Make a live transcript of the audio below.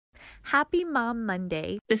Happy Mom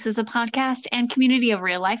Monday. This is a podcast and community of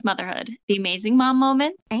real-life motherhood, the amazing mom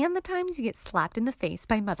moments, And the times you get slapped in the face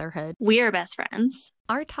by motherhood. We are best friends.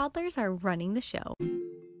 Our toddlers are running the show.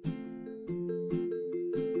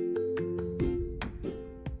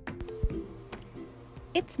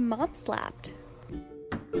 It's Mom Slapped.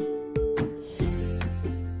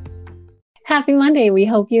 Happy Monday. We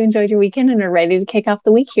hope you enjoyed your weekend and are ready to kick off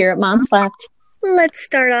the week here at Mom Slapped. Let's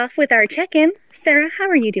start off with our check-in. Sarah, how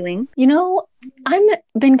are you doing? You know, I've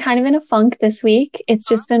been kind of in a funk this week. It's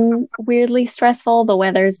just been weirdly stressful. The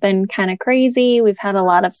weather's been kind of crazy. We've had a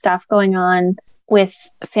lot of stuff going on with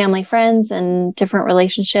family, friends, and different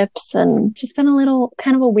relationships, and it's just been a little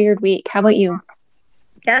kind of a weird week. How about you?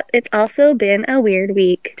 Yep, it's also been a weird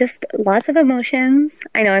week. Just lots of emotions.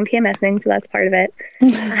 I know I'm PMSing, so that's part of it.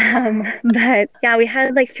 But yeah, we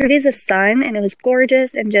had like 3 days of sun and it was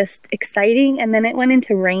gorgeous and just exciting. And then it went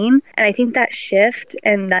into rain. And I think that shift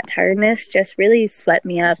and that tiredness just really swept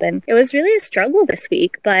me up. And it was really a struggle this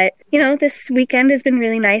week. But, you know, this weekend has been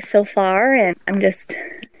really nice so far. And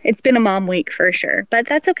it's been a mom week for sure. But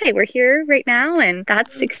that's okay. We're here right now and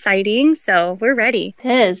that's exciting. So we're ready.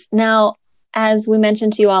 It is. Now, as we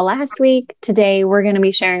mentioned to you all last week, today we're going to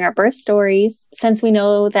be sharing our birth stories. Since we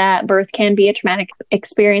know that birth can be a traumatic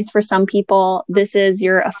experience for some people, this is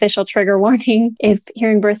your official trigger warning. If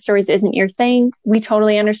hearing birth stories isn't your thing, we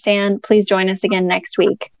totally understand. Please join us again next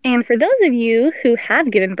week. And for those of you who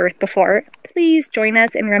have given birth before, please join us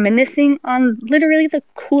in reminiscing on literally the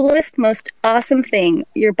coolest, most awesome thing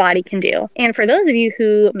your body can do. And for those of you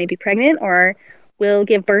who may be pregnant or will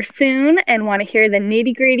give birth soon and want to hear the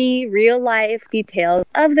nitty-gritty, real-life details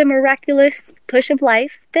of the miraculous push of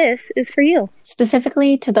life, this is for you.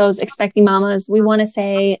 Specifically to those expecting mamas, we want to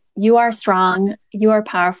say you are strong, you are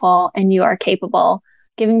powerful, and you are capable.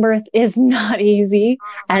 Giving birth is not easy,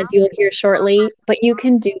 as you'll hear shortly, but you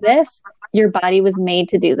can do this. Your body was made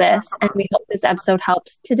to do this, and we hope this episode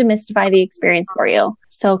helps to demystify the experience for you.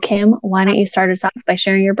 So, Kim, why don't you start us off by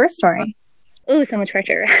sharing your birth story? Oh, so much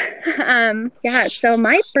pressure. So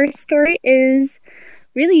my birth story is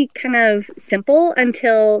really kind of simple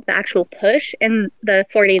until the actual push and the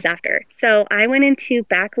 4 days after. So I went into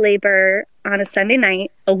back labor on a Sunday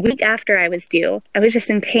night, a week after I was due. I was just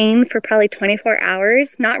in pain for probably 24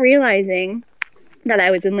 hours, not realizing that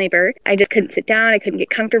I was in labor. I just couldn't sit down. I couldn't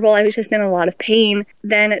get comfortable. I was just in a lot of pain.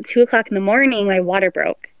 Then at 2 o'clock in the morning, my water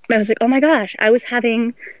broke. And I was like, oh my gosh, I was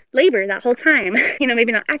having labor that whole time. You know,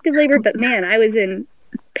 maybe not active labor, but man, I was in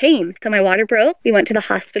pain. So my water broke. We went to the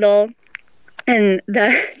hospital. And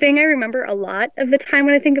the thing I remember a lot of the time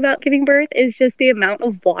when I think about giving birth is just the amount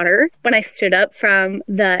of water. When I stood up from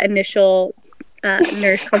the initial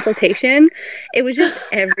nurse consultation, it was just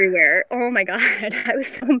everywhere. Oh my God, I was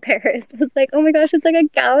so embarrassed. I was like, oh my gosh, it's like a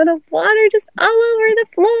gallon of water just all over the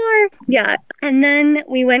floor. Yeah. And then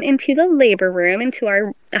we went into the labor room, into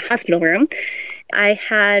our hospital room. I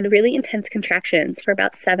had really intense contractions for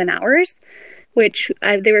about 7 hours,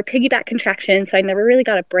 they were piggyback contractions, so I never really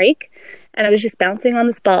got a break. And I was just bouncing on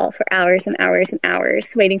this ball for hours and hours and hours,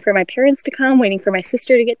 waiting for my parents to come, waiting for my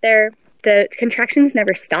sister to get there. The contractions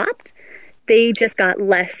never stopped. They just got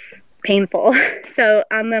less painful. So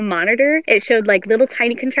on the monitor, it showed like little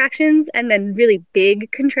tiny contractions and then really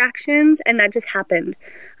big contractions. And that just happened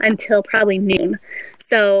until probably noon.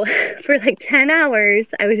 So for like 10 hours,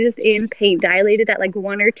 I was just in pain, dilated at like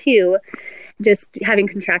 1 or 2, just having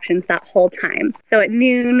contractions that whole time. So at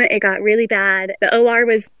noon, it got really bad. The OR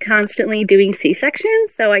was constantly doing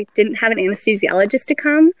C-sections, so I didn't have an anesthesiologist to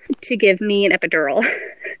come to give me an epidural.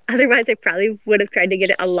 Otherwise, I probably would have tried to get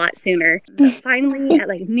it a lot sooner. But finally, at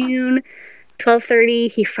like noon,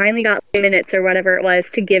 12:30, he finally got minutes or whatever it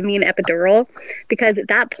was to give me an epidural, because at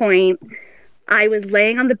that point, I was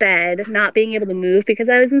laying on the bed, not being able to move because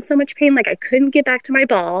I was in so much pain. Like I couldn't get back to my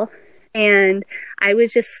ball. And I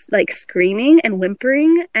was just like screaming and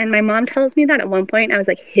whimpering. And my mom tells me that at one point I was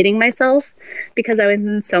like hitting myself because I was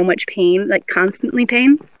in so much pain, like constantly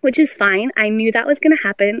pain, which is fine. I knew that was going to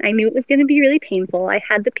happen. I knew it was going to be really painful. I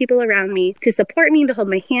had the people around me to support me, to hold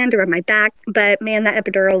my hand, to rub my back. But man, that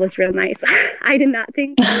epidural was real nice. I did not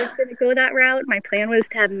think I was going to go that route. My plan was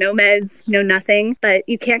to have no meds, no nothing. But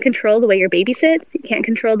you can't control the way your baby sits. You can't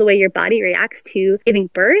control the way your body reacts to giving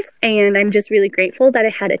birth. And I'm just really grateful that I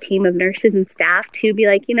had a team of nurses and staff to be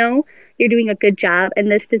like, you know, you're doing a good job,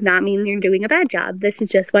 and this does not mean you're doing a bad job. This is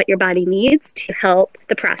just what your body needs to help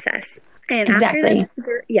the process. And exactly.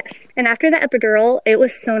 After the epidural, it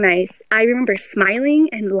was so nice. I remember smiling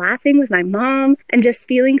and laughing with my mom and just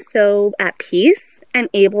feeling so at peace and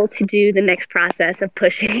able to do the next process of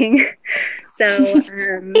pushing. So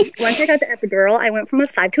once I got the epidural, I went from a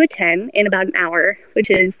 5 to a 10 in about an hour,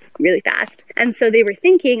 which is really fast. And so they were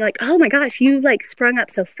thinking like, oh my gosh, you like sprung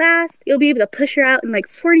up so fast. You'll be able to push her out in like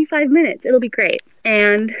 45 minutes. It'll be great.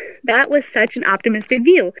 And that was such an optimistic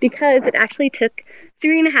view because it actually took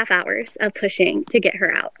 3.5 hours of pushing to get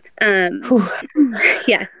her out.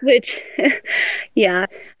 Yes, which, yeah.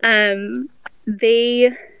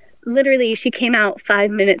 They literally, she came out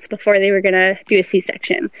 5 minutes before they were going to do a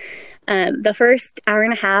C-section. The first hour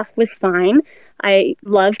and a half was fine. I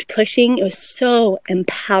loved pushing. It was so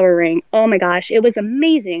empowering. Oh my gosh, it was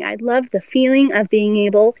amazing. I loved the feeling of being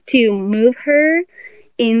able to move her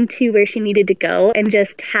into where she needed to go and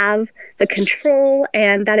just have the control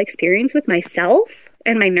and that experience with myself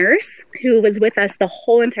and my nurse, who was with us the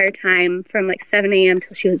whole entire time from like 7 a.m.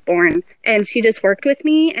 till she was born. And she just worked with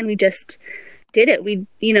me and we just did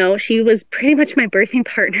it. She was pretty much my birthing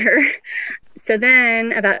partner. So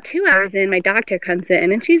then about 2 hours in, my doctor comes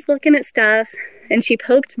in and she's looking at stuff and she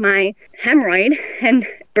poked my hemorrhoid and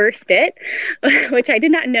burst it, which I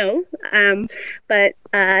did not know. But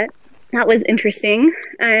that was interesting.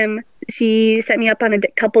 She set me up on a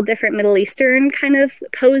couple different Middle Eastern kind of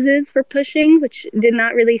poses for pushing, which did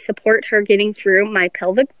not really support her getting through my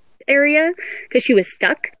pelvic area because she was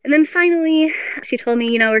stuck. And then finally, she told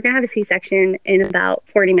me, we're going to have a C-section in about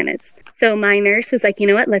 40 minutes. So my nurse was like, you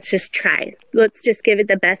know what, let's just try. Let's just give it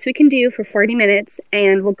the best we can do for 40 minutes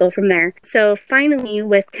and we'll go from there. So finally,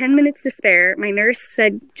 with 10 minutes to spare, my nurse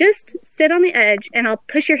said, just sit on the edge and I'll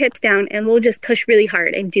push your hips down and we'll just push really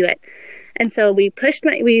hard and do it. And so we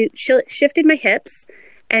shifted my hips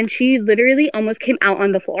and she literally almost came out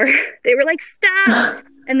on the floor. They were like, stop!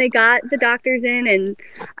 And they got the doctors in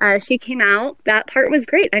and she came out. That part was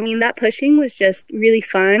great. I mean, that pushing was just really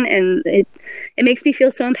fun and it makes me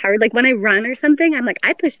feel so empowered. Like when I run or something, I'm like,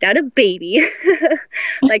 I pushed out a baby.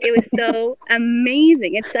 Like it was so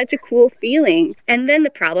amazing. It's such a cool feeling. And then the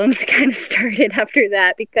problems kind of started after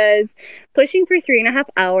that because pushing for 3.5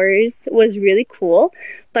 hours was really cool,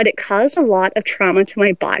 but it caused a lot of trauma to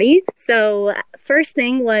my body. So first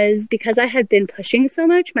thing was because I had been pushing so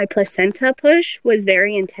much, my placenta push was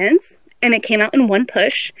very intense and it came out in one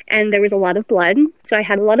push and there was a lot of blood. So I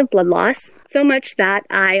had a lot of blood loss, so much that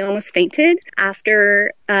I almost fainted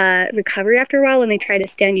after recovery after a while. When they tried to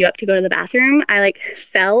stand you up to go to the bathroom, I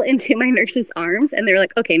fell into my nurse's arms and they were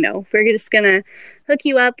like, okay, no, we're just gonna hook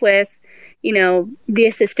you up with the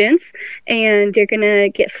assistants and you're going to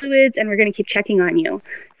get fluids and we're going to keep checking on you.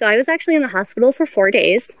 So I was actually in the hospital for 4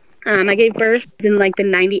 days. I gave birth in the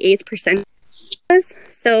 98th percent.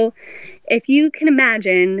 So if you can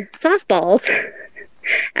imagine softballs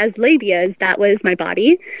as labias, that was my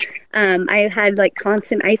body. I had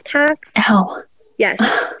constant ice packs. Ow. Yes.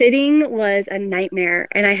 Sitting was a nightmare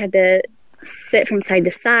and I had to sit from side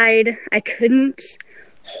to side. I couldn't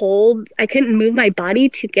move my body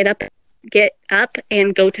to get up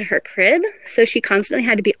and go to her crib. So she constantly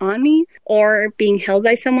had to be on me or being held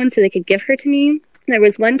by someone so they could give her to me. There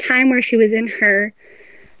was one time where she was in her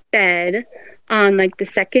bed on the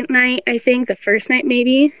second night, I think, the first night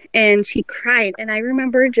maybe, and she cried. And I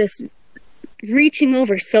remember just reaching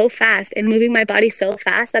over so fast and moving my body so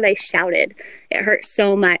fast that I shouted. It hurt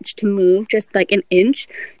so much to move just an inch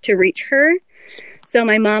to reach her. So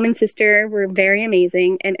my mom and sister were very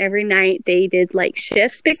amazing. And every night they did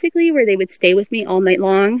shifts basically where they would stay with me all night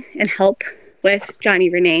long and help with Johnny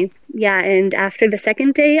Renee. Yeah. And after the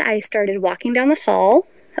second day, I started walking down the hall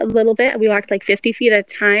a little bit. We walked 50 feet at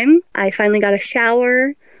a time. I finally got a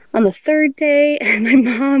shower on the third day. And my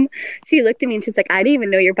mom, she looked at me and she's like, I didn't even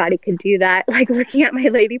know your body could do that. Looking at my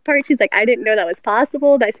lady part, she's like, I didn't know that was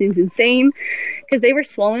possible. That seems insane. Because they were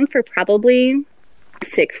swollen for probably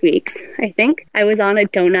 6 weeks, I think. I was on a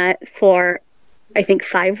donut for, I think,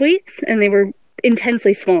 5 weeks, and they were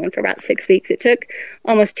intensely swollen for about 6 weeks. It took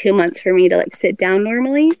almost 2 months for me to sit down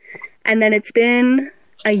normally. And then it's been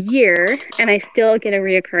a year, and I still get a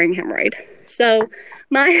reoccurring hemorrhoid. So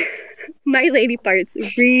my lady parts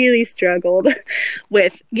really struggled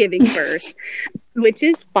with giving birth, which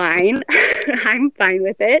is fine. I'm fine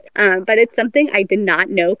with it. But it's something I did not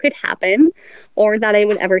know could happen or that I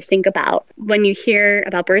would ever think about. When you hear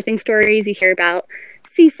about birthing stories, you hear about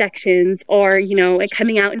C-sections or, it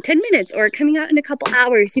coming out in 10 minutes or coming out in a couple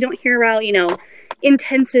hours. You don't hear about,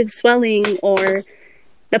 intensive swelling or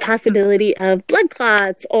the possibility of blood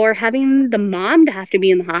clots or having the mom to have to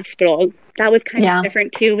be in the hospital. That was kind of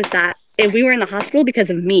different too, was that we were in the hospital because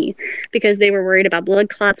of me, because they were worried about blood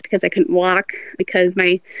clots, because I couldn't walk, because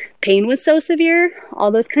my pain was so severe, all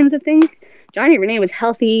those kinds of things. Johnny Renee was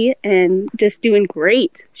healthy and just doing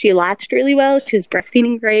great. She latched really well. She was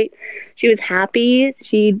breastfeeding great. She was happy.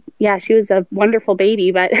 She was a wonderful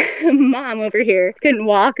baby, but mom over here couldn't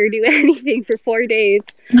walk or do anything for 4 days.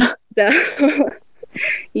 So,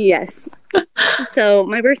 yes. So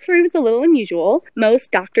my birth story was a little unusual.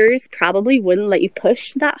 Most doctors probably wouldn't let you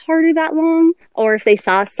push that hard or that long, or if they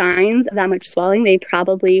saw signs of that much swelling, they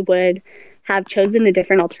probably would have chosen a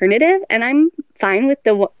different alternative. And I'm fine with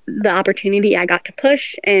the opportunity I got to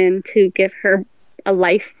push and to give her a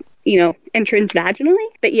life, entrance vaginally.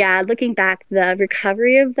 But yeah, looking back, the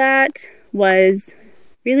recovery of that was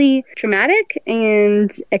really traumatic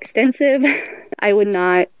and extensive. I would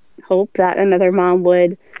not hope that another mom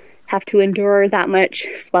would have to endure that much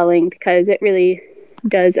swelling, because it really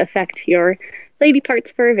does affect your lady parts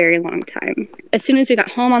for a very long time. As soon as we got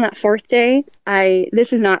home on that 4th day,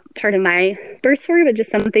 this is not part of my birth story, but just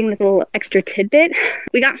something with a little extra tidbit.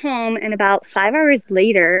 We got home, and about 5 hours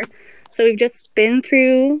later, so we've just been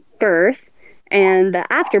through birth and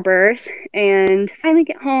the afterbirth, and finally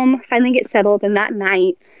get home, finally get settled, and that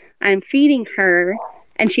night I'm feeding her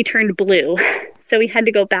and she turned blue. So we had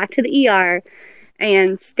to go back to the ER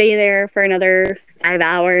and stay there for another 5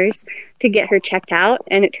 hours to get her checked out.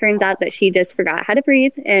 And it turns out that she just forgot how to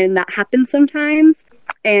breathe, and that happens sometimes.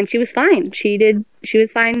 And she was fine. She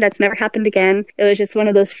was fine. That's never happened again. It was just one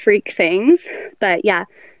of those freak things. But yeah,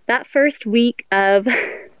 that first week of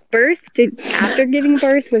birth after giving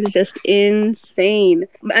birth was just insane.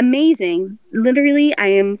 Amazing. Literally, I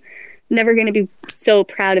am never going to be so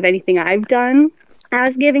proud of anything I've done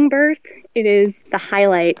as giving birth. It is the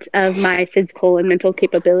highlight of my physical and mental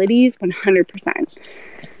capabilities, 100%.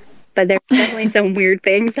 But there's definitely some weird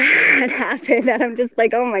things that happen that I'm just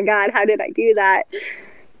like, oh my God, how did I do that?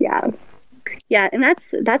 Yeah, and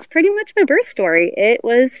that's pretty much my birth story. It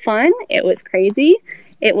was fun. It was crazy.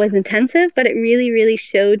 It was intensive, but it really, really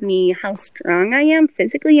showed me how strong I am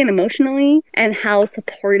physically and emotionally, and how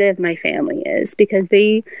supportive my family is, because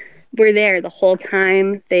they were there the whole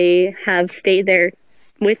time. They have stayed there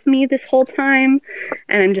with me this whole time,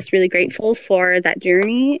 and I'm just really grateful for that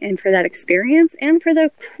journey and for that experience and for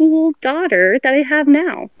the cool daughter that I have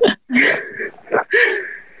now.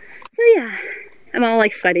 So yeah, I'm all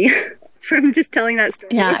like sweaty from just telling that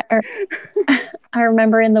story. Yeah, I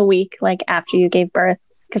remember in the week like after you gave birth,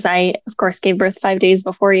 because I of course gave birth 5 days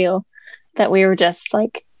before you, that we were just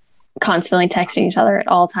like constantly texting each other at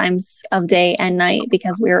all times of day and night,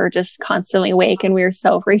 because we were just constantly awake, and we were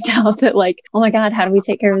so freaked out that like, oh my God, how do we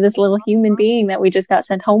take care of this little human being that we just got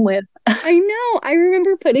sent home with? I know. I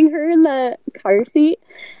remember putting her in the car seat,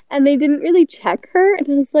 and they didn't really check her, and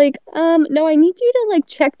I was like, no, I need you to like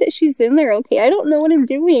check that she's in there, okay? I don't know what I'm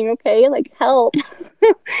doing, okay? Like, help.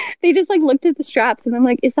 They just like looked at the straps, and I'm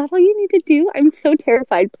like, is that all you need to do? I'm so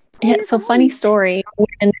terrified. Yeah, so funny story.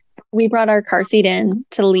 When we brought our car seat in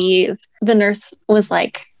to leave, the nurse was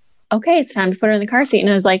like, okay, it's time to put her in the car seat. And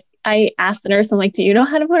I was like, I asked the nurse, I'm like, do you know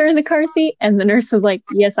how to put her in the car seat? And the nurse was like,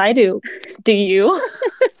 yes, I do. Do you?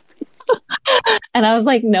 And I was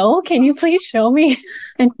like, no, can you please show me?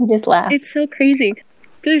 And she just laughed. It's so crazy.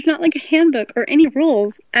 There's not like a handbook or any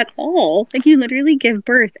rules at all. Like, you literally give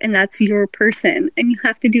birth, and that's your person, and you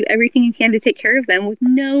have to do everything you can to take care of them with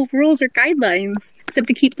no rules or guidelines except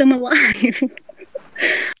to keep them alive.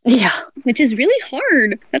 Yeah. Which is really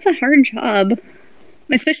hard. That's a hard job.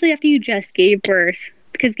 Especially after you just gave birth.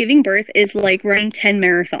 Because giving birth is like running 10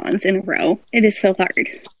 marathons in a row. It is so hard.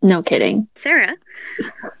 No kidding. Sarah,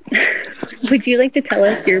 would you like to tell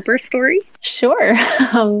us your birth story? Sure.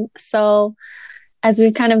 So as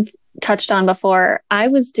we've kind of touched on before, I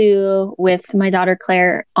was due with my daughter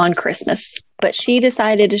Claire on Christmas, but she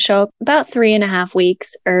decided to show up about 3.5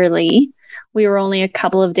 weeks early. We were only a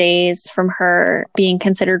couple of days from her being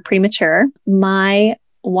considered premature. My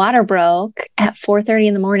water broke at 4:30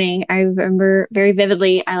 in the morning. I remember very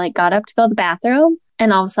vividly, I like got up to go to the bathroom,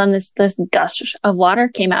 and all of a sudden this gush of water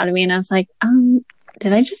came out of me, and I was like,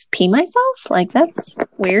 did I just pee myself? Like, that's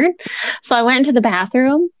weird. So I went into the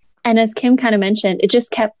bathroom, and as Kim kind of mentioned, it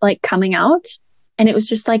just kept like coming out, and it was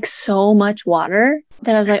just like so much water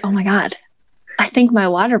that I was like, oh my God, I think my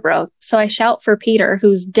water broke. So I shout for Peter,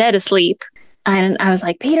 who's dead asleep. And I was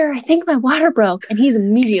like, Peter, I think my water broke. And he's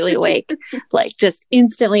immediately awake, like just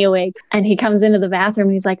instantly awake. And he comes into the bathroom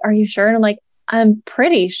and he's like, are you sure? And I'm like, I'm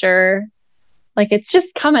pretty sure. Like, it's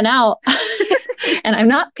just coming out and I'm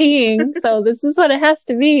not peeing. So this is what it has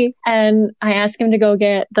to be. And I asked him to go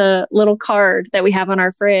get the little card that we have on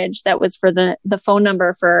our fridge that was for the phone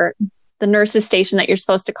number for the nurse's station that you're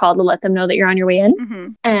supposed to call to let them know that you're on your way in. Mm-hmm.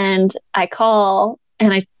 And I call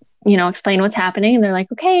and I explain what's happening. And they're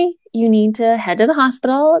like, okay, you need to head to the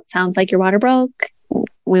hospital. It sounds like your water broke.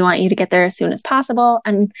 We want you to get there as soon as possible.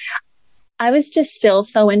 And I was just still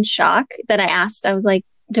so in shock that I was like,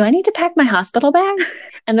 do I need to pack my hospital bag?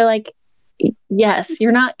 And they're like, yes,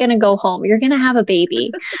 you're not going to go home. You're going to have a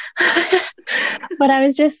baby. But I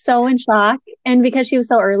was just so in shock. And because she was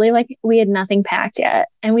so early, like we had nothing packed yet.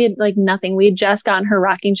 And we had like nothing. We had just gotten her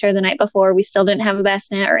rocking chair the night before. We still didn't have a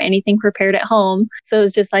bassinet or anything prepared at home. So it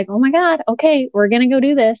was just like, oh my God, okay, we're going to go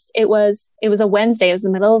do this. It was a Wednesday. It was the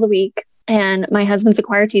middle of the week. And my husband's a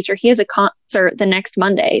choir teacher. He has a concert the next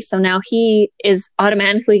Monday. So now he is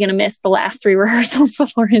automatically going to miss the last 3 rehearsals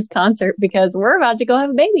before his concert because we're about to go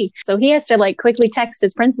have a baby. So he has to like quickly text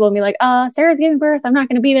his principal and be like, Sarah's giving birth. I'm not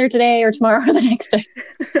going to be there today or tomorrow or the next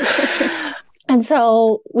day. And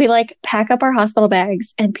so we like pack up our hospital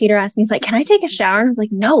bags and Peter asked me, he's like, can I take a shower? And I was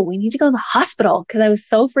like, no, we need to go to the hospital because I was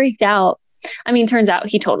so freaked out. I mean, turns out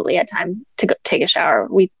he totally had time to go take a shower.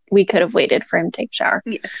 We could have waited for him to take a shower.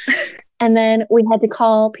 Yes. And then we had to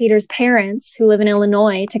call Peter's parents who live in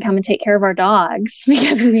Illinois to come and take care of our dogs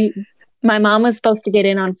because my mom was supposed to get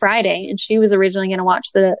in on Friday and she was originally going to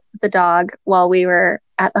watch the dog while we were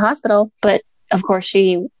at the hospital. But of course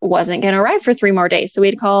she wasn't going to arrive for 3 more days. So we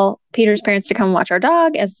had to call Peter's parents to come and watch our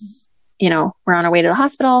dog as, we're on our way to the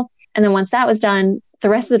hospital. And then once that was done, the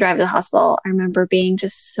rest of the drive to the hospital, I remember being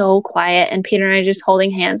just so quiet and Peter and I just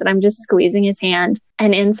holding hands and I'm just squeezing his hand.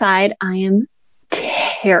 And inside I am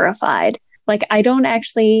terrified. Like, I don't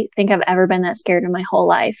actually think I've ever been that scared in my whole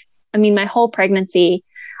life. I mean, my whole pregnancy,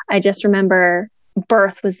 I just remember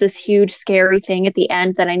birth was this huge, scary thing at the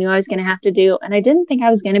end that I knew I was going to have to do. And I didn't think I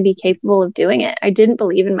was going to be capable of doing it. I didn't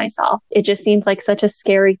believe in myself. It just seemed like such a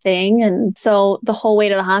scary thing. And so the whole way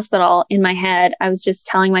to the hospital in my head, I was just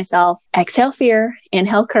telling myself, exhale fear,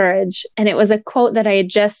 inhale courage. And it was a quote that I had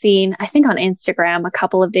just seen, I think on Instagram a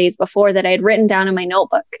couple of days before that I had written down in my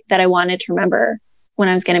notebook that I wanted to remember when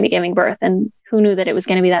I was going to be giving birth. And who knew that it was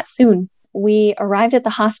going to be that soon? We arrived at the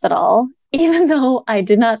hospital. Even though I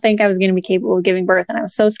did not think I was going to be capable of giving birth and I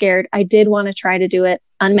was so scared, I did want to try to do it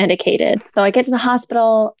unmedicated. So I get to the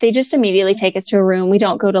hospital. They just immediately take us to a room. We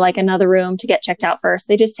don't go to like another room to get checked out first.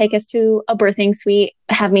 They just take us to a birthing suite,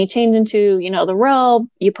 have me change into, the robe.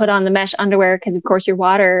 You put on the mesh underwear because of course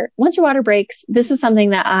once your water breaks, this is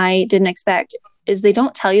something that I didn't expect, is they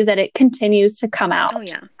don't tell you that it continues to come out. Oh,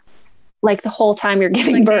 yeah. Like the whole time you're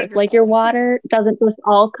giving birth, like your water doesn't just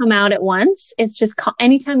all come out at once. It's just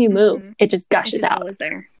anytime you move, it just gushes out.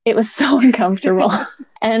 It was so uncomfortable.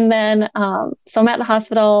 And then, so I'm at the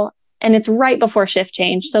hospital and it's right before shift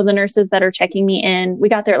change. So the nurses that are checking me in, we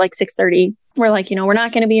got there at like 6:30. We're like, we're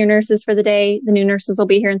not going to be your nurses for the day. The new nurses will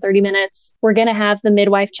be here in 30 minutes. We're going to have the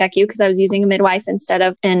midwife check you because I was using a midwife instead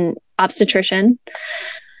of an obstetrician.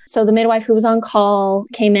 So the midwife who was on call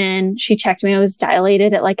came in, she checked me. I was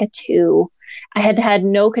dilated at like a 2. I had had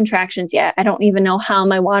no contractions yet. I don't even know how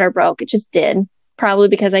my water broke. It just did. Probably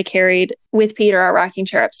because I carried with Peter our rocking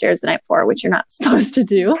chair upstairs the night before, which you're not supposed to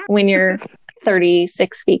do when you're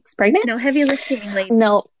 36 weeks pregnant. No heavy lifting in labor.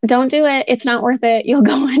 No, don't do it. It's not worth it. You'll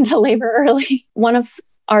go into labor early. One of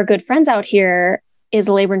our good friends out here is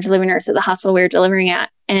a labor and delivery nurse at the hospital we were delivering at.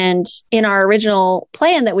 And in our original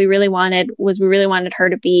plan that we really wanted her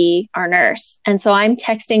to be our nurse. And so I'm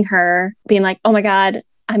texting her being like, oh my God,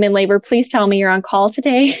 I'm in labor. Please tell me you're on call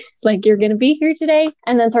today. Like you're going to be here today.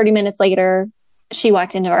 And then 30 minutes later, she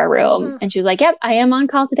walked into our room and she was like, yep, I am on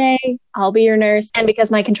call today. I'll be your nurse. And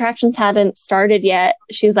because my contractions hadn't started yet,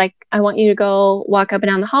 she was like, I want you to go walk up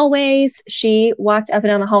and down the hallways. She walked up and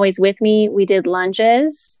down the hallways with me. We did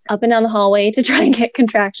lunges up and down the hallway to try and get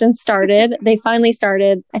contractions started. They finally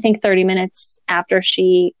started, I think 30 minutes after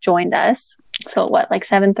she joined us. So like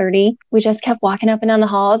 7:30, we just kept walking up and down the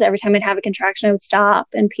halls. Every time I'd have a contraction, I would stop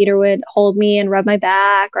and Peter would hold me and rub my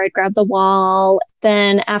back, or I'd grab the wall.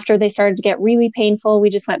 Then after they started to get really painful,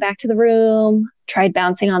 we just went back to the room, tried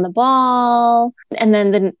bouncing on the ball. And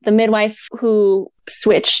then the midwife who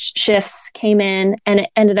switched shifts came in, and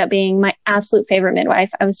it ended up being my absolute favorite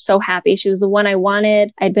midwife. I was so happy. She was the one I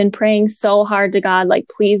wanted. I'd been praying so hard to God, like,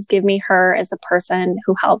 please give me her as the person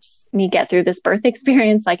who helps me get through this birth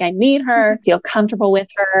experience. Like, I need her, feel comfortable with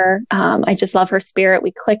her. I just love her spirit.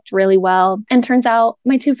 We clicked really well. And turns out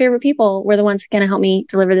my 2 favorite people were the ones going to help me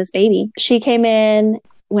deliver this baby. She came in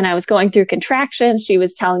when I was going through contractions. She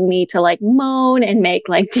was telling me to like moan and make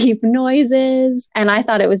like deep noises. And I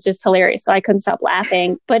thought it was just hilarious. So I couldn't stop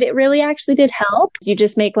laughing, but it really actually did help. You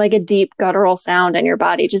just make like a deep guttural sound and your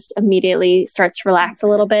body just immediately starts to relax a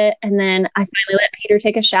little bit. And then I finally let Peter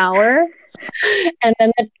take a shower. And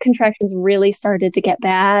then the contractions really started to get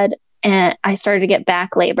bad. and I started to get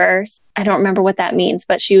back labor. I don't remember what that means,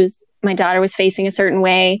 but my daughter was facing a certain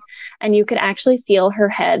way, and you could actually feel her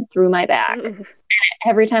head through my back.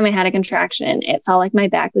 Every time I had a contraction, it felt like my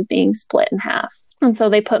back was being split in half. And so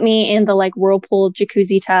they put me in the like whirlpool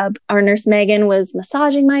jacuzzi tub. Our nurse Megan was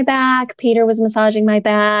massaging my back. Peter was massaging my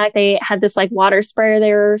back. They had this like water sprayer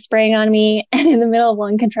they were spraying on me. And in the middle of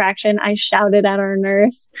one contraction, I shouted at our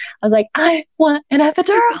nurse. I was like, I want an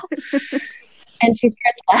epidural. And she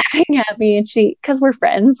starts laughing at me, and because we're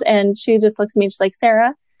friends, and she just looks at me, she's like,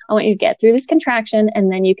 Sarah, I want you to get through this contraction,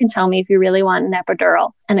 and then you can tell me if you really want an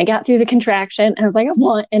epidural. And I got through the contraction, and I was like, I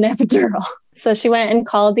want an epidural. So she went and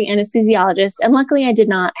called the anesthesiologist, and luckily I did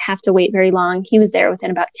not have to wait very long. He was there within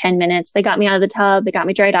about 10 minutes. They got me out of the tub, they got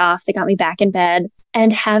me dried off, they got me back in bed.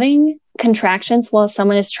 And having contractions while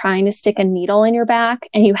someone is trying to stick a needle in your back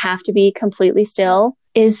and you have to be completely still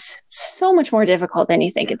is so much more difficult than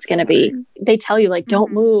you think it's going to be. They tell you like,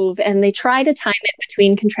 don't move, and they try to time it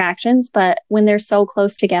between contractions, but when they're so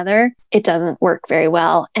close together, it doesn't work very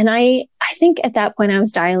well. And I think at that point I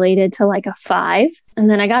was dilated to like a 5. And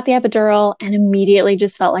then I got the epidural and immediately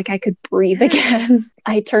just felt like I could breathe again.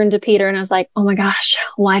 I turned to Peter and I was like, oh my gosh,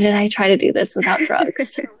 why did I try to do this without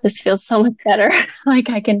drugs? This feels so much better. Like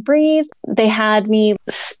I can breathe. They had me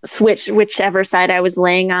switch whichever side I was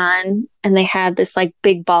laying on. And they had this like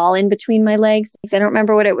big ball in between my legs. I don't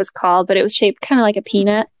remember what it was called, but it was shaped kind of like a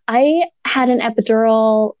peanut. I had an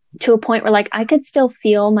epidural to a point where like I could still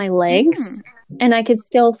feel my legs and I could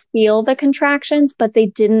still feel the contractions, but they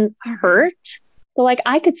didn't hurt. So like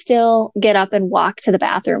I could still get up and walk to the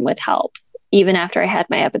bathroom with help, even after I had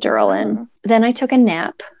my epidural in. Then I took a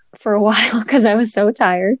nap for a while because I was so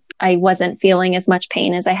tired. I wasn't feeling as much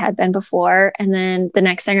pain as I had been before. And then the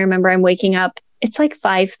next thing I remember, I'm waking up. It's like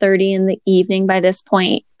 5:30 in the evening by this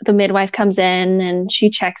point. The midwife comes in and she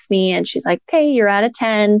checks me and she's like, okay, you're at a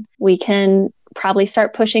 10. We can probably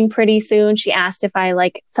start pushing pretty soon. She asked if I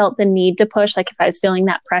like felt the need to push, like if I was feeling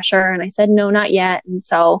that pressure. And I said, no, not yet. And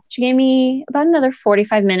so she gave me about another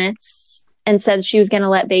 45 minutes and said she was going to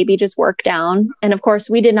let baby just work down. And of course,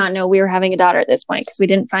 we did not know we were having a daughter at this point because we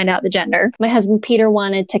didn't find out the gender. My husband, Peter,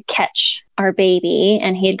 wanted to catch our baby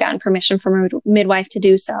and he had gotten permission from a midwife to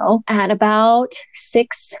do so. At about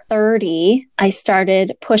 6:30, I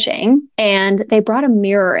started pushing and they brought a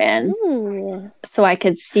mirror in so I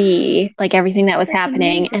could see like everything that was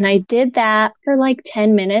happening. And I did that for like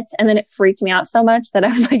 10 minutes and then it freaked me out so much that I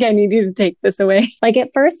was like, I need you to take this away. Like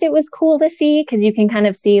at first it was cool to see because you can kind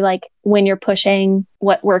of see like when you're pushing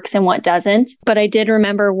what works and what doesn't. But I did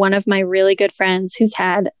remember one of my really good friends who's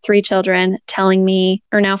had 3 children telling me,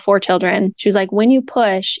 or now 4 children, she was like, when you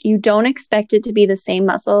push, you don't expect it to be the same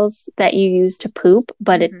muscles that you use to poop,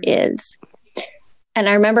 but it is. And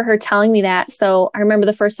I remember her telling me that. So I remember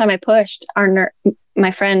the first time I pushed,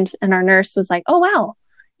 my friend and our nurse was like, oh, wow,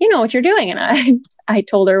 you know what you're doing. And I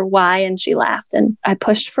told her why, and she laughed. And I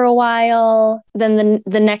pushed for a while. Then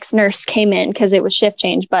the next nurse came in because it was shift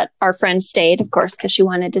change, but our friend stayed, of course, because she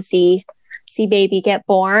wanted to see baby get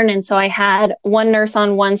born. And so I had one nurse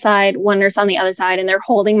on one side, one nurse on the other side, and they're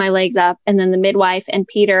holding my legs up. And then the midwife and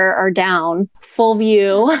Peter are down, full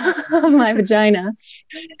view of my vagina.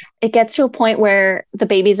 It gets to a point where the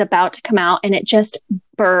baby's about to come out and it just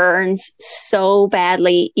burns so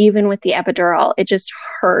badly, even with the epidural. It just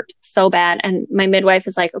hurt so bad. And my midwife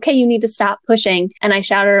is like, okay, you need to stop pushing. And I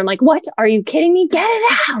shouted, I'm like, what? Are you kidding me? Get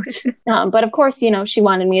it out. But of course, you know, she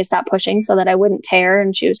wanted me to stop pushing so that I wouldn't tear.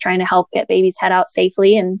 And she was trying to help get baby's head out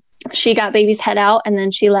safely. And she got baby's head out and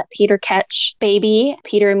then she let Peter catch baby.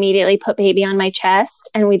 Peter immediately put baby on my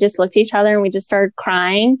chest and we just looked at each other and we just started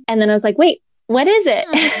crying. And then I was like, wait, what is it?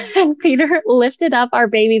 And Peter lifted up our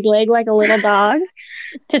baby's leg like a little dog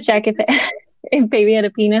to check if baby had a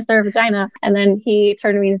penis or a vagina. And then he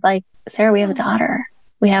turned to me and was like, Sarah, we have a daughter.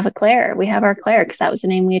 We have a Claire. We have our Claire, because that was the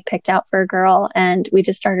name we had picked out for a girl. And we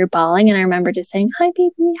just started bawling. And I remember just saying, hi,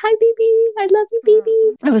 baby. Hi, baby. I love you,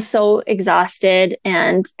 baby. I was so exhausted.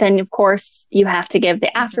 And then, of course, you have to give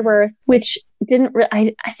the afterbirth, which didn't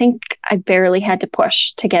I think I barely had to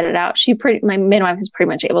push to get it out. My midwife was pretty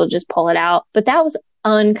much able to just pull it out. But that was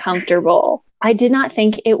uncomfortable. I did not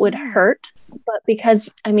think it would hurt, but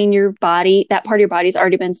because, I mean, your body, that part of your body's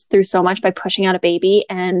already been through so much by pushing out a baby,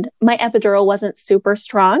 and my epidural wasn't super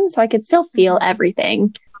strong, so I could still feel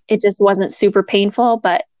everything. It just wasn't super painful,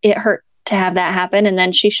 but it hurt to have that happen. And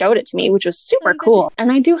then she showed it to me, which was super cool.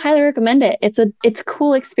 And I do highly recommend it. It's a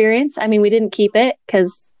cool experience. I mean, we didn't keep it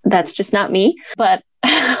because that's just not me, but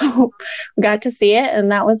we got to see it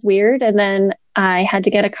and that was weird. And then I had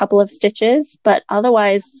to get a couple of stitches, but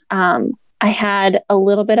otherwise, I had a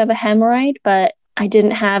little bit of a hemorrhoid, but I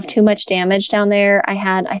didn't have too much damage down there. I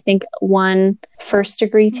had, I think, one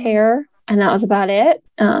first-degree tear, and that was about it.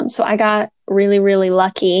 So I got really, really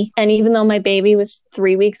lucky. And even though my baby was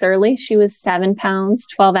 3 weeks early, she was 7 pounds,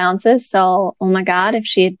 12 ounces. So, oh my God, if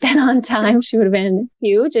she had been on time, she would have been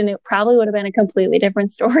huge, and it probably would have been a completely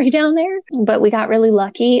different story down there. But we got really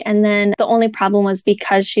lucky. And then the only problem was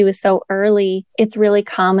because she was so early, it's really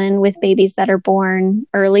common with babies that are born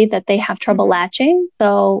early that they have trouble latching.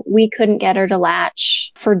 So we couldn't get her to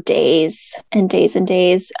latch for days and days and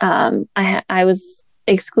days. I was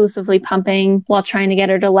exclusively pumping while trying to get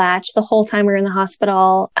her to latch the whole time we were in the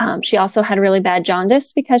hospital. She also had really bad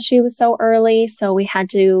jaundice because she was so early. So we had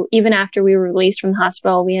to, even after we were released from the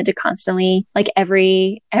hospital, we had to constantly, like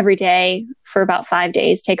every day for about 5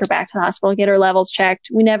 days, take her back to the hospital, get her levels checked.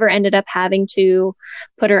 We never ended up having to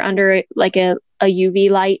put her under like a UV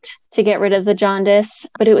light to get rid of the jaundice,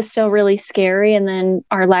 but it was still really scary. And then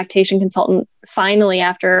our lactation consultant finally,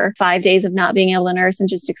 after 5 days of not being able to nurse and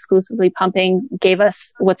just exclusively pumping, gave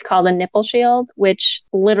us what's called a nipple shield, which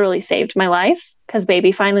literally saved my life because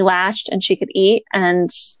baby finally latched and she could eat. And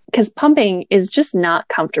because pumping is just not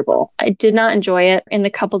comfortable. I did not enjoy it. In the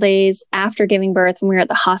couple days after giving birth, when we were at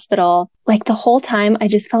the hospital, like the whole time, I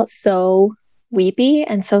just felt so weepy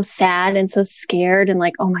and so sad and so scared and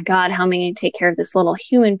like, oh my God, how am I going to take care of this little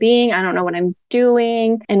human being? I don't know what I'm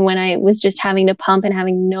doing. And when I was just having to pump and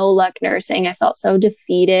having no luck nursing, I felt so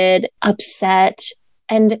defeated, upset.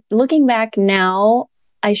 And looking back now,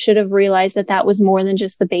 I should have realized that that was more than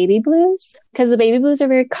just the baby blues, because the baby blues are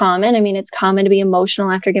very common. I mean, it's common to be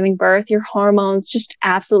emotional after giving birth. Your hormones just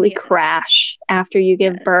absolutely crash after you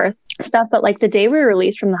give birth stuff. But like the day we were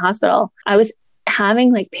released from the hospital, I was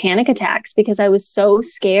having like panic attacks because I was so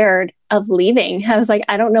scared of leaving. I was like,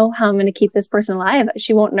 I don't know how I'm going to keep this person alive.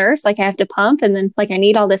 She won't nurse. Like I have to pump, and then like I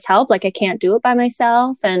need all this help. Like I can't do it by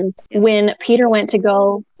myself. And when Peter went to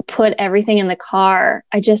go put everything in the car,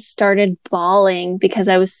 I just started bawling because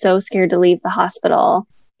I was so scared to leave the hospital.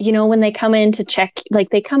 You know, when they come in to check, like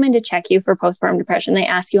they come in to check you for postpartum depression, they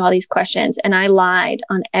ask you all these questions, and I lied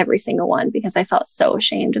on every single one because I felt so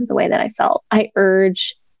ashamed of the way that I felt. I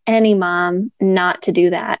urge any mom not to do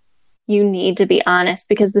that. You need to be honest,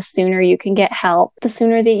 because the sooner you can get help, the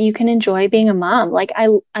sooner that you can enjoy being a mom. Like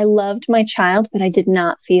I loved my child, but I did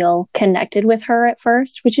not feel connected with her at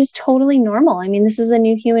first, which is totally normal. I mean, this is a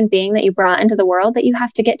new human being that you brought into the world that you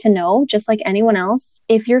have to get to know just like anyone else.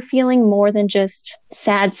 If you're feeling more than just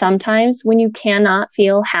sad sometimes, when you cannot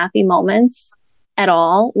feel happy moments at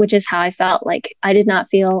all, which is how I felt, like I did not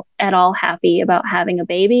feel at all happy about having a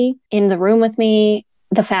baby in the room with me.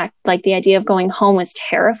 The fact, like the idea of going home was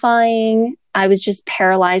terrifying. I was just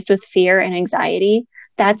paralyzed with fear and anxiety.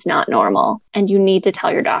 That's not normal. And you need to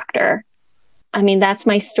tell your doctor. I mean, that's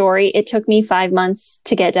my story. It took me 5 months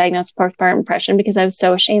to get diagnosed with postpartum depression because I was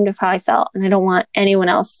so ashamed of how I felt. And I don't want anyone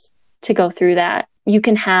else to go through that. You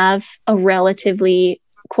can have a relatively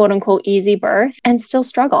quote unquote easy birth and still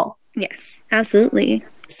struggle. Yes, absolutely.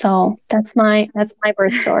 So that's my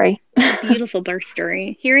birth story. Beautiful birth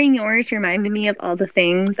story. Hearing yours reminded me of all the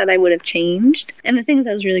things that I would have changed and the things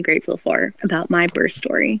I was really grateful for about my birth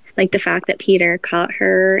story. Like the fact that Peter caught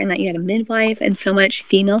her and that you had a midwife and so much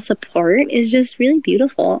female support is just really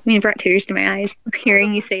beautiful. I mean, it brought tears to my eyes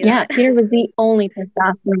hearing you say that. Yeah, Peter was the only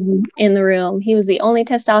testosterone in the room. He was the only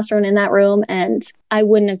testosterone in that room, and I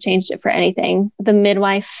wouldn't have changed it for anything. The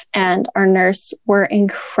midwife and our nurse were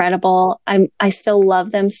incredible. I still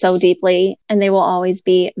love them so deeply, and they will always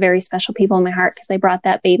be very special people in my heart because they brought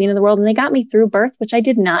that baby into the world and they got me through birth, which I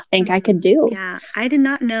did not think I could do. Yeah, I did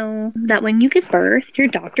not know that when you give birth, your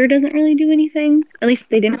doctor doesn't really do anything. At least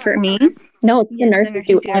they didn't for me. No, the nurses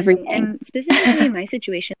do everything. And specifically in my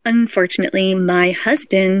situation, unfortunately, my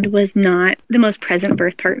husband was not the most present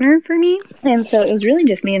birth partner for me. And so it was really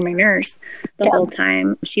just me and my nurse the whole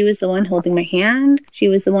time. She was the one holding my hand. She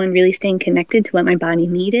was the one really staying connected to what my body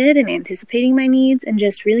needed and anticipating my needs and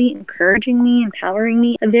just really encouraging me, empowering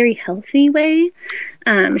me, a very healthy way.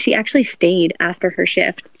 She actually stayed after her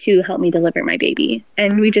shift to help me deliver my baby.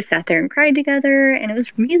 And we just sat there and cried together. And it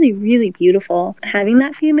was really, really beautiful having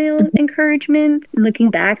that female encouragement. And looking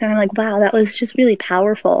back, I'm like, wow, that was just really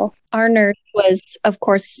powerful. Our nurse was, of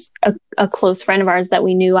course, a close friend of ours that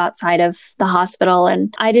we knew outside of the hospital.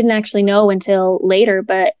 And I didn't actually know until later,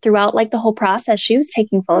 but throughout like the whole process, she was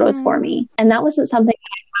taking photos for me. And that wasn't something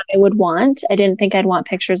I would want. I didn't think I'd want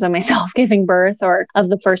pictures of myself giving birth or of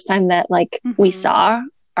the first time that like we saw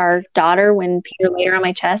our daughter when Peter laid her on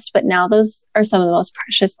my chest. But now those are some of the most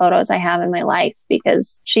precious photos I have in my life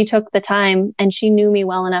because she took the time and she knew me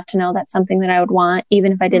well enough to know that's something that I would want,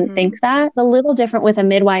 even if I didn't think that. A little different with a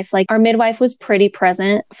midwife. Like our midwife was pretty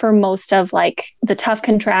present for most of like the tough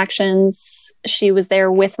contractions. She was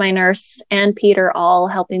there with my nurse and Peter, all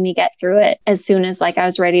helping me get through it. As soon as like I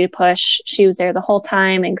was ready to push, she was there the whole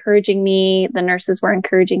time, encouraging me. The nurses were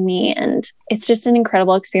encouraging me. And it's just an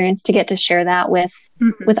incredible experience to get to share that with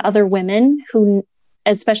other women who,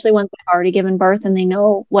 especially ones that have already given birth and they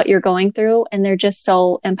know what you're going through, and they're just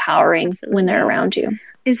so empowering when they're around you.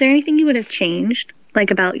 Is there anything you would have changed,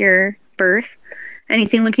 like about your birth?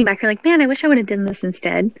 Anything looking back, you're like, man, I wish I would have done this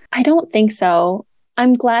instead? I don't think so.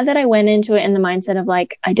 I'm glad that I went into it in the mindset of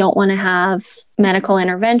like, I don't want to have medical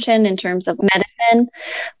intervention in terms of medicine,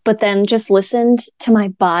 but then just listened to my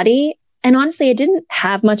body. And honestly, I didn't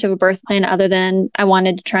have much of a birth plan other than I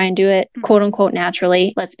wanted to try and do it, quote unquote,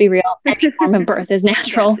 naturally. Let's be real. Any form of birth is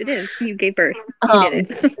natural. Yes, it is. You gave birth. You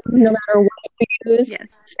did it. No matter what you use,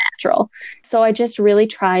 it's natural. So I just really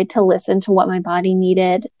tried to listen to what my body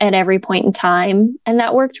needed at every point in time. And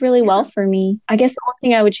that worked really well for me. I guess the only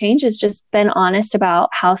thing I would change is just been honest about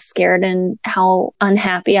how scared and how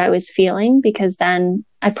unhappy I was feeling, because then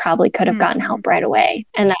I probably could have gotten help right away.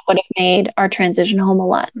 And that would have made our transition home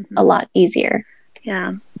a lot easier.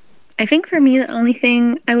 Yeah. I think for me, the only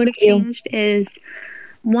thing I would have changed is,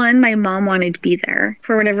 one, my mom wanted to be there.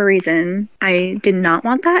 For whatever reason, I did not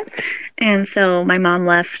want that. And so my mom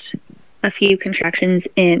left a few pushes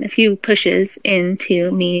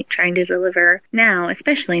into me trying to deliver. Now,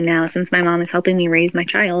 especially now, since my mom is helping me raise my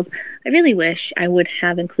child, I really wish I would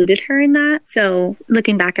have included her in that. So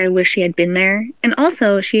looking back, I wish she had been there. And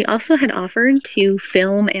also, she also had offered to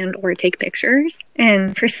film and or take pictures.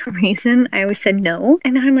 And for some reason, I always said no.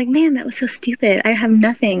 And now I'm like, man, that was so stupid. I have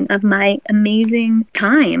nothing of my amazing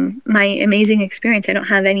time, my amazing experience. I don't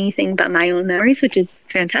have anything but my own memories, which is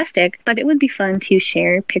fantastic. But it would be fun to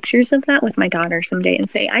share pictures of that with my daughter someday and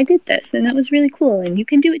say, I did this and that was really cool and you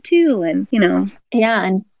can do it too. And, you know. Yeah.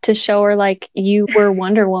 And to show her like you were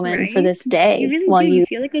Wonder Woman for this day. You really while do. You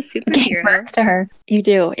feel like a superhero. gave birth to her. You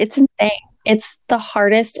do. It's insane. It's the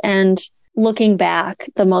hardest and, looking back,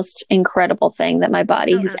 the most incredible thing that my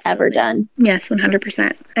body has ever done. Yes,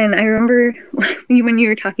 100%. And I remember when you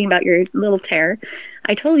were talking about your little tear,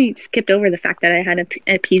 I totally skipped over the fact that I had a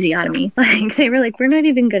episiotomy. Like, they were like, we're not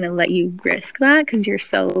even going to let you risk that because you're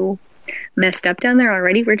so messed up down there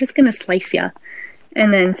already. We're just going to slice you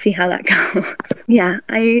and then see how that goes. Yeah,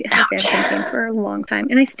 I had phantom pain for a long time.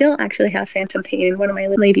 And I still actually have phantom pain in one of my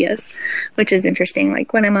labias, which is interesting.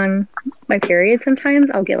 Like when I'm on my period, sometimes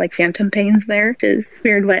I'll get like phantom pains there, which is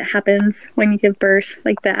weird what happens when you give birth,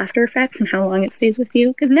 like the after effects and how long it stays with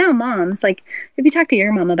you. Because now moms, like if you talk to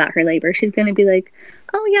your mom about her labor, she's going to be like,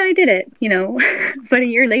 oh yeah, I did it, you know. But a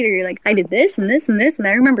year later, you're like, I did this and this and this, and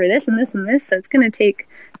I remember this and this and this. So it's going to take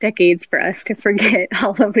decades for us to forget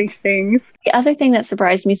all of these things. The other thing that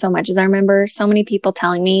surprised me so much is I remember so many people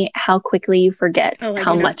telling me how quickly you forget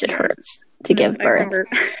how much it hurts to give birth.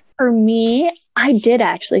 For me, I did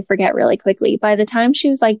actually forget really quickly. By the time she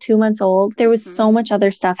was like 2 months old, there was so much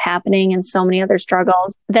other stuff happening and so many other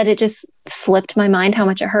struggles that it just slipped my mind how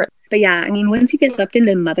much it hurt. But yeah, I mean, once you get swept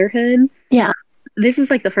into motherhood, yeah, this is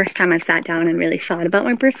like the first time I've sat down and really thought about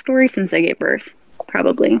my birth story since I gave birth.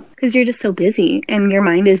 Probably because you're just so busy and your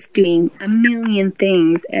mind is doing a million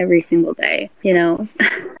things every single day, you know.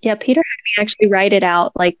 Yeah, Peter had me actually write it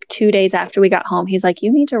out like 2 days after we got home. He's like, you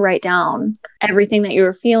need to write down everything that you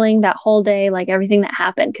were feeling that whole day, like everything that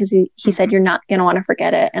happened, because he said you're not going to want to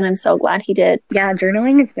forget it. And I'm so glad he did. Yeah,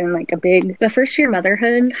 journaling has been like the first year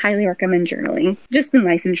motherhood, highly recommend journaling. Just in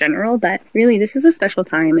life in general, but really this is a special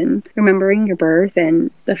time, and remembering your birth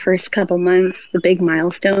and the first couple months, the big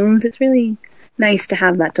milestones, it's really nice to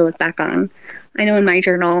have that to look back on. I know in my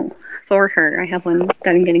journal for her, I have one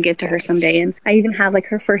that I'm going to give to her someday, and I even have like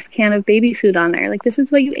her first can of baby food on there. Like, this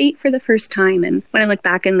is what you ate for the first time. And when I look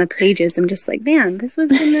back in the pages, I'm just like, man, this was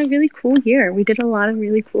been a really cool year. We did a lot of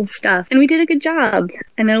really cool stuff, and we did a good job.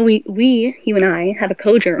 I know you and I have a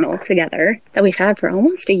co-journal together that we've had for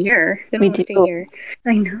almost a year. We do. A year.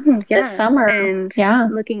 I know. Yeah. This summer. And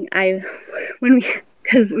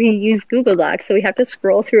because we use Google Docs, so we have to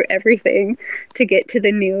scroll through everything to get to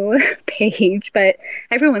the new page. But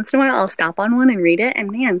every once in a while, I'll stop on one and read it.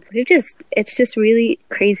 And man, it's just really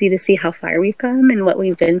crazy to see how far we've come and what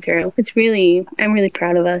we've been through. I'm really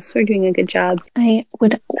proud of us. We're doing a good job. I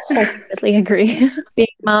would wholeheartedly agree. Being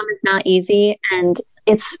a mom is not easy, and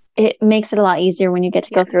it makes it a lot easier when you get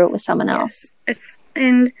to go through it with someone else.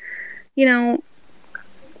 And, you know,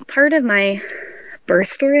 part of my birth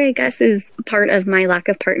story, I guess, is part of my lack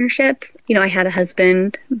of partnership. You know, I had a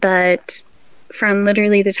husband, but from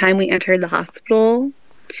literally the time we entered the hospital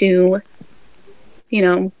to, you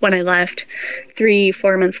know, when I left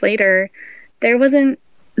 3-4 months later, there wasn't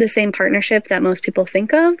the same partnership that most people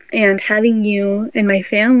think of. And having you and my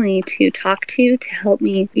family to talk to help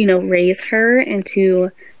me, you know, raise her and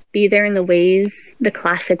to be there in the ways, the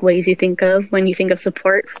classic ways you think of when you think of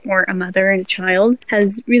support for a mother and a child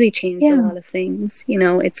has really changed a lot of things. You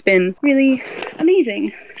know, it's been really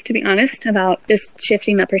amazing, to be honest, about just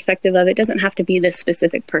shifting that perspective of it doesn't have to be this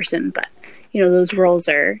specific person, but, you know, those roles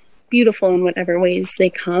are beautiful in whatever ways they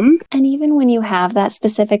come. And even when you have that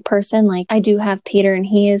specific person, like I do have Peter, and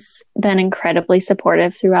he has been incredibly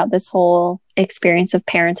supportive throughout this whole experience of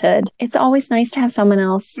parenthood. It's always nice to have someone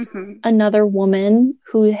else, another woman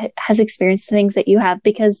who has experienced things that you have,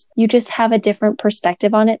 because you just have a different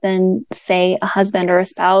perspective on it than, say, a husband or a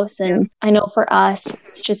spouse. And I know for us,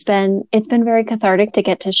 it's been very cathartic to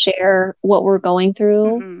get to share what we're going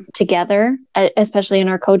through together, especially in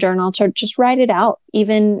our co-journal, to just write it out,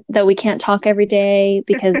 even though we can't talk every day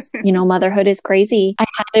because, you know, motherhood is crazy. I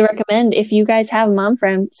highly recommend, if you guys have a mom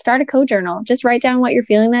friend, start a co-journal. Just write down what you're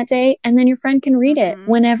feeling that day, and then your friend can read it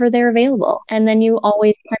whenever they're available. And then you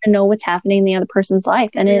always kind of know what's happening in the other person's life.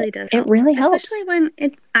 And it really helps. Especially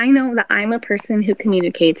when I know that I'm a person who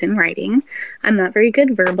communicates in writing. I'm not very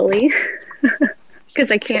good verbally because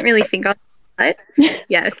I can't really think off the spot.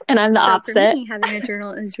 Yes. And I'm the opposite. For me, having a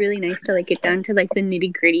journal is really nice to like get down to like the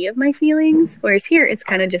nitty gritty of my feelings. Whereas here, it's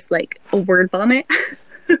kind of just like a word vomit.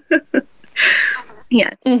 Yeah.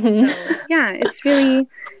 So, yeah, it's really,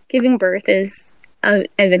 giving birth is an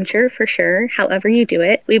adventure for sure, however you do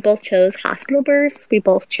it. We both chose hospital births. We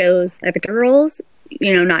both chose epidurals,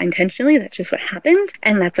 you know, not intentionally. That's just what happened.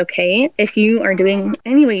 And that's okay. If you are doing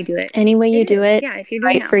any way you do it. Any way you do it, yeah, if you're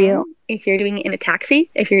doing right it for home, you. If you're doing it in a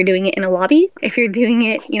taxi, if you're doing it in a lobby, if you're doing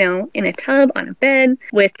it, you know, in a tub, on a bed,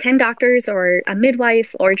 with 10 doctors or a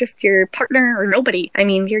midwife or just your partner or nobody. I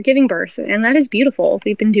mean, you're giving birth, and that is beautiful.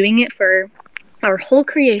 We've been doing it for our whole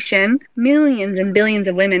creation. Millions and billions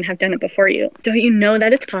of women have done it before you. So you know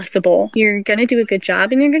that it's possible. You're going to do a good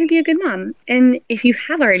job, and you're going to be a good mom. And if you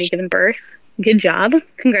have already given birth, good job.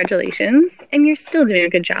 Congratulations. And you're still doing a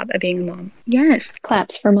good job at being a mom. Yes.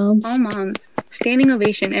 Claps for moms. All moms. Standing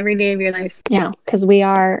ovation every day of your life. Yeah, because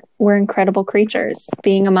we're incredible creatures.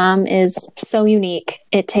 Being a mom is so unique.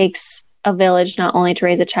 It takes a village not only to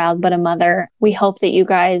raise a child, but a mother. We hope that you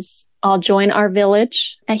guys all join our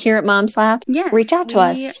village here at Mom Slap. Yeah, reach out to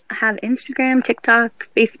us. We have Instagram, TikTok,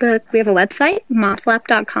 Facebook. We have a website,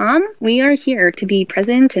 momslap.com. We are here to be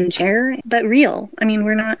present and share, but real. I mean,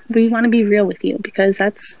 we want to be real with you because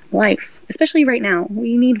that's life, especially right now.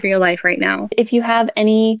 We need real life right now. If you have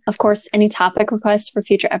any topic requests for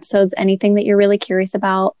future episodes, anything that you're really curious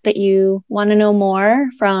about, that you want to know more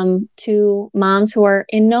from two moms who are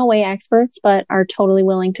in no way experts, but are totally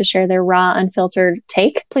willing to share their raw, unfiltered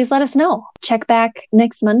take, please let us know. Check back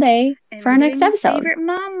next Monday for our next episode. Favorite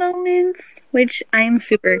mom moments, which I'm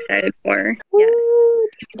super excited for. Yes.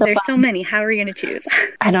 There's so many. How are we going to choose?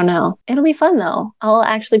 I don't know. It'll be fun though. I'll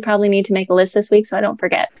actually probably need to make a list this week so I don't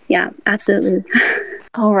forget. Yeah, absolutely.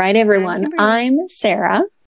 All right, everyone. I'm Sarah.